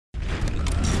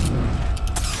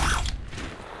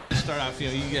start off, you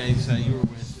guys, you were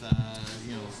with,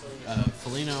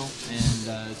 Foligno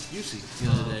and Jussi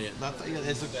the other day. I thought you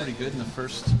guys looked pretty good in the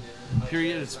first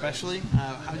period, especially.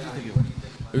 How did you think it went?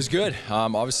 It was good.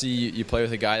 Obviously, you play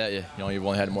with a guy that you've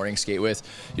only had a morning skate with.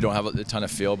 You don't have a ton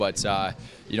of feel, but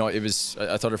it was.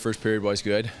 I thought our first period was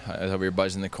good. I thought we were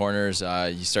buzzing the corners.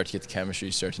 You start to get the chemistry.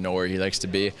 You start to know where he likes to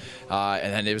be,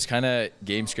 and then it was kind of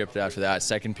game scripted after that.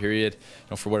 Second period,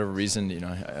 for whatever reason,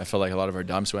 I felt like a lot of our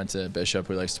dumps went to Bishop,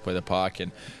 who likes to play the puck,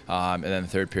 and then the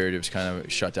third period it was kind of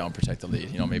shut down, protect the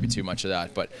lead. Maybe too much of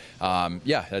that, but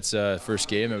yeah, that's first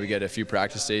game, and we get a few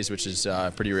practice days, which is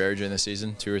pretty rare during the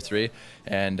season, 2 or 3.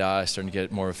 And starting to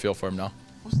get more of a feel for him now.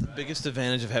 What's the biggest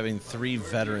advantage of having 3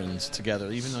 veterans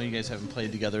together, even though you guys haven't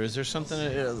played together? Is there something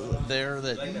there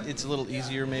that it's a little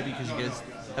easier maybe because you guys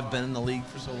have been in the league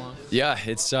for so long? Yeah,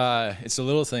 it's the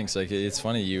little things. Like, it's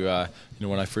funny,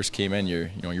 when I first came in,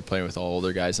 you're playing with all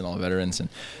older guys and all veterans, and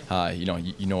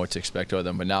you know what to expect of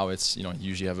them. But now it's you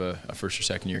usually have a first or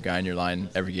second year guy in your line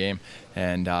every game,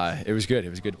 and it was good. It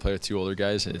was good to play with 2 older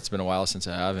guys. It's been a while since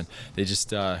I have, and they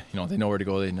just they know where to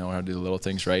go. They know how to do the little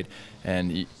things right,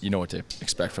 and you know what to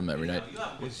expect from them every night.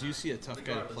 Was Jussi a tough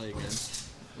guy to play against?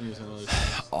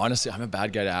 Honestly, I'm a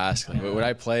bad guy to ask. Like, when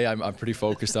I play, I'm pretty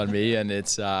focused on me, and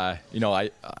it's I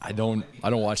don't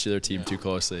watch the other team too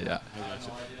closely. Yeah. I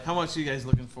gotcha. How much are you guys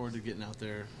looking forward to getting out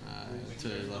there to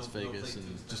Las Vegas and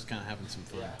just kind of having some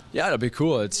fun? Yeah, it'll be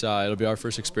cool. It'll be our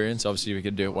first experience. Obviously, we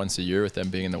could do it once a year with them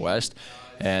being in the West,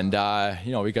 and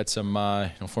we got some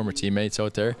former teammates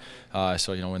out there.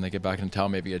 So when they get back in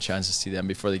town, maybe get a chance to see them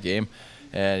before the game.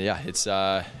 And yeah, it's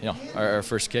our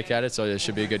first kick at it, so it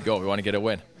should be a good go. We want to get a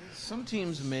win. Some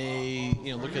teams may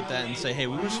look at that and say, hey,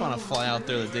 we just want to fly out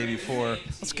there the day before.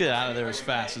 Let's get out of there as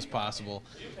fast as possible.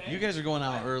 You guys are going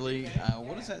out early.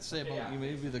 What does that say about you,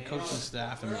 maybe the coaching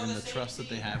staff and the trust that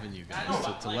they have in you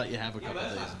guys to let you have a couple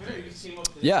of days in Vegas?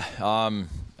 Yeah,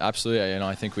 absolutely.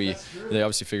 I think they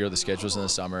obviously figure out the schedules in the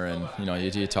summer, and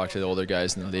you talk to the older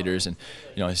guys and the leaders, and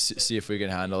see if we can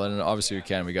handle it. And obviously we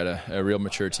can. We got a real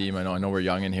mature team. I know we're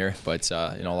young in here, but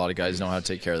a lot of guys know how to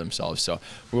take care of themselves. So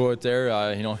we'll go out there,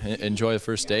 enjoy the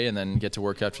first day, and then get to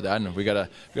work after that. And we gotta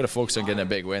focus on getting a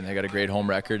big win. They got a great home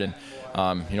record, and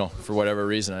for whatever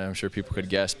reason, I'm sure people could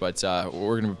guess, but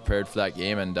we're gonna be prepared for that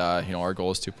game, and our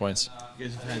goal is 2 points. You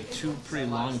guys have had 2 pretty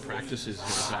long practices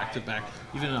here, back to back,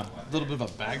 even a little bit of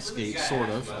a bag skate, sort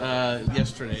of,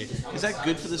 yesterday. Is that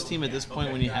good for this team at this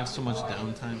point when you have so much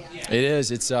downtime? It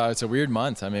is. It's a weird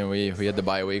month. I mean, we had the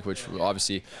bye week, which was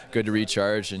obviously good to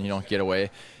recharge and get away.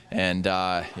 And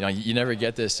you never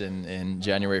get this in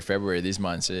January, February, these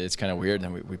months. It's kind of weird.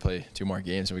 And we play 2 more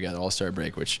games, and we got the All-Star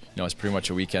break, which is pretty much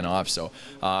a weekend off. So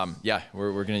yeah,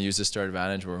 we're going to use this to our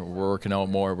advantage. We're working out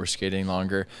more. We're skating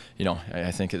longer.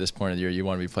 I think at this point of the year, you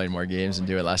want to be playing more games and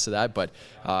doing less of that. But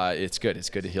it's good. It's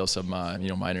good to heal some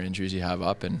minor injuries you have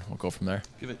up, and we'll go from there.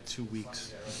 Give it 2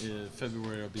 weeks.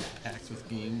 February will be packed with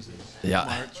games. And yeah.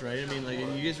 March, right? I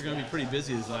mean, you guys are going to be pretty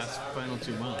busy these last final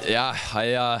 2 months.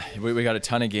 Yeah, we got a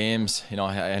ton of games. I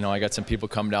know I got some people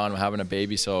come down. I'm having a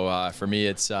baby, so for me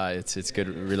it's good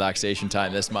relaxation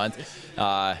time this month.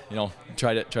 Try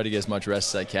to get as much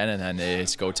rest as I can, and then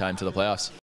it's go time to the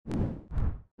playoffs.